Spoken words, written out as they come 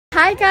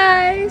Hi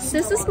guys,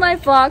 this is my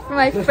vlog for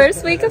my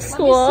first week of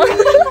school.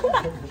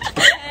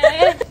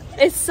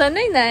 It's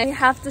Sunday night. We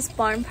have this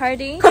barn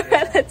party.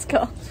 Alright, let's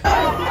go.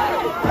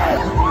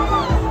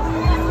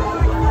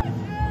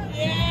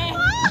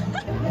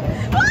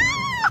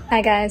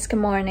 Hi guys, good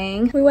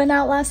morning. We went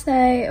out last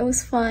night, it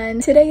was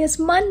fun. Today is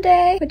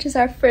Monday, which is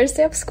our first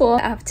day of school.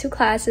 I have 2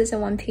 classes and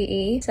 1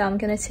 PE, so I'm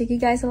gonna take you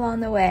guys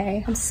along the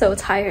way. I'm so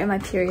tired and my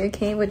period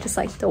came, which is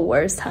like the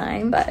worst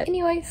time. But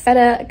anyways,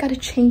 gotta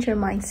change your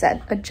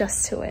mindset,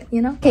 adjust to it,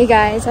 you know? Hey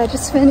guys, I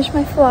just finished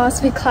my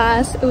philosophy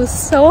class. It was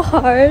so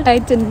hard. I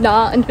did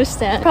not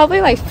understand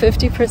probably like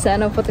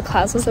 50% of what the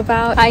class was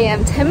about. I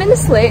am 10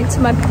 minutes late to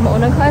my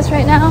Pomona class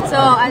right now. So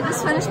I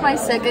just finished my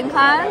second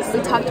class. We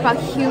talked about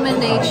human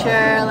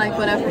nature, like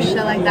whatever shit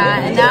like that,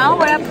 and now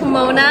we're at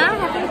Pomona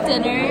having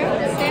dinner.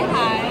 Say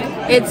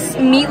hi. It's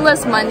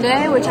meatless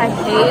Monday, which I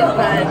hate,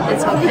 but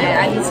it's okay.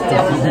 I need to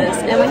deal with this.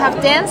 And we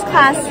have dance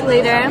class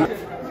later.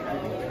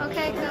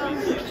 Okay,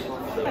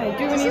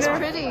 cool. This is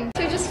pretty.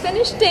 We just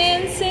finished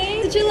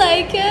dancing. Did you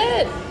like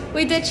it?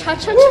 We did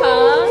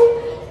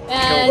cha-cha-cha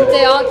and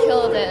they all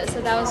killed it,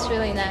 so that was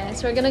really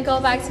nice. We're gonna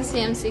go back to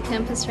CMC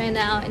campus right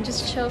now and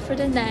just chill for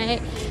the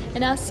night,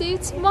 and I'll see you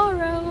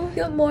tomorrow.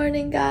 Good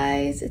morning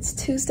guys, it's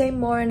Tuesday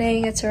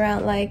morning. It's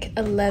around like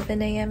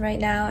 11 a.m. right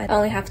now. I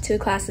only have 2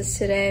 classes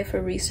today for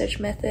research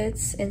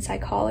methods in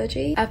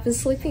psychology. I've been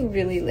sleeping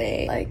really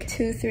late, like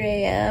 2-3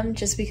 a.m.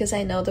 just because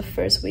I know the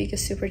first week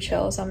is super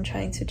chill, so I'm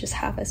trying to just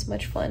have as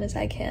much fun as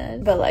I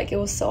can. But like, it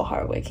was so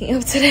hard waking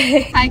up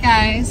today. Hi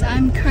guys,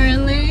 I'm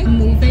currently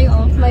moving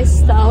all of my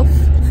stuff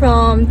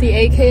from the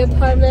AK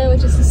apartment,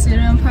 which is the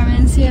student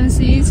apartment in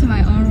CMC, to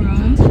my own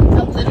room.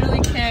 I'm literally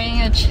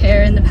carrying a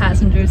chair in the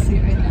passenger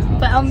seat right now.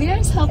 But Almir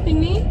is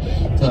helping me,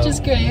 which is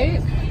great.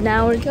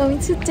 Now we're going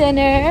to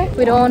dinner.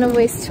 We don't want to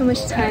waste too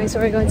much time, so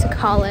we're going to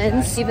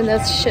Collins, even though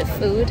it's shit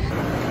food.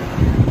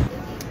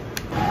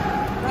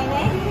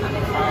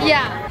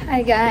 Yeah.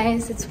 Hi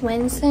guys, it's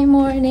Wednesday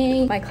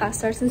morning. My class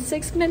starts in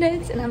 6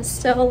 minutes and I'm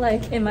still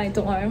like in my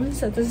dorm,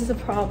 so this is a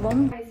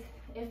problem.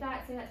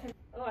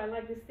 Oh, I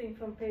like this thing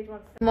from page 1.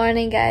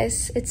 Morning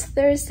guys, it's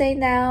Thursday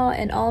now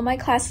and all my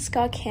classes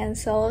got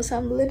canceled, so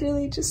I'm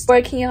literally just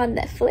working on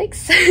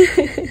Netflix.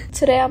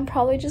 Today I'm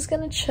probably just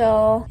gonna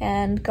chill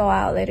and go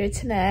out later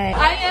tonight.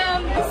 I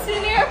am a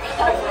senior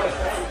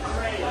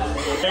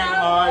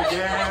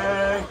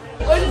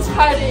We're just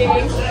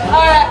partying.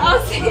 Alright, I'll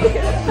see you.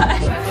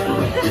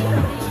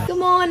 Bye. Good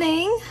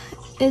morning.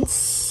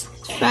 It's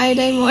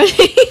Friday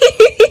morning.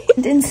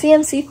 In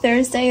CMC,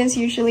 Thursday is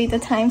usually the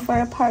time for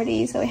a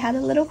party, so we had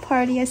a little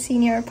party at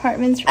senior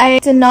apartments. I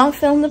did not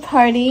film the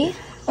party,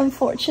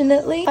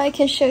 unfortunately. I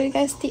can show you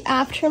guys the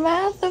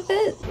aftermath of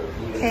it.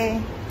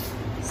 Okay,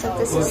 so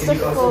this is the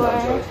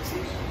floor.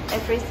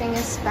 Everything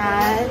is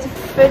bad.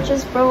 Fridge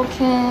is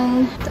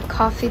broken. The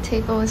coffee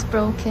table is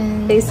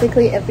broken.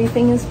 Basically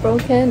everything is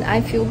broken.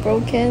 I feel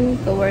broken,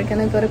 but we're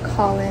gonna go to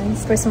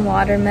Collins for some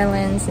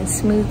watermelons and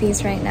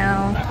smoothies right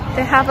now.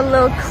 They have a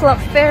little club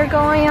fair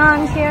going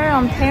on here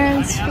on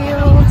Parents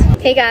Field.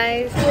 Hey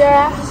guys, we're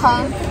at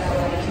Hub.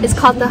 It's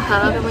called the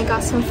Hub, and we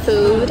got some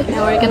food. And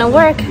we're gonna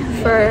work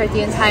for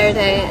the entire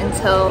day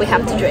until we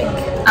have to drink.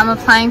 I'm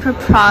applying for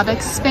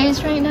product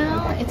space right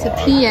now. It's a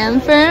PM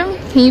firm.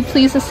 Can you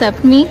please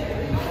accept me?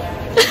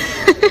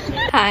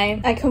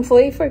 Hi. I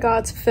completely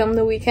forgot to film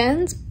the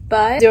weekends,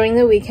 but during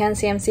the weekend,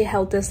 CMC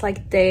held this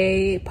like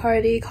day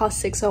party called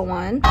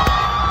 601.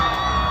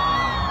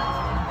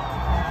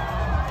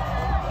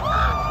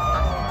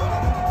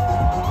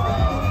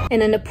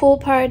 And then the pool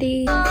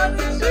party.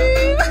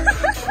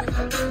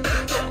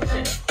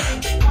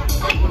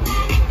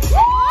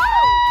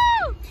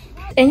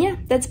 And yeah,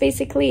 that's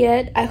basically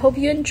it. I hope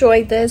you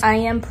enjoyed this. I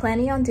am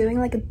planning on doing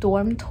like a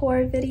dorm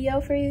tour video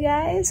for you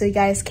guys, so you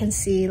guys can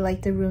see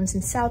like the rooms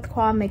in South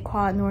Quad, Mid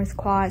Quad, North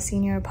Quad,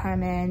 senior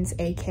apartments,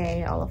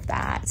 AK, all of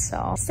that.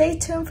 So stay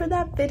tuned for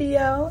that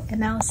video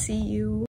and I'll see you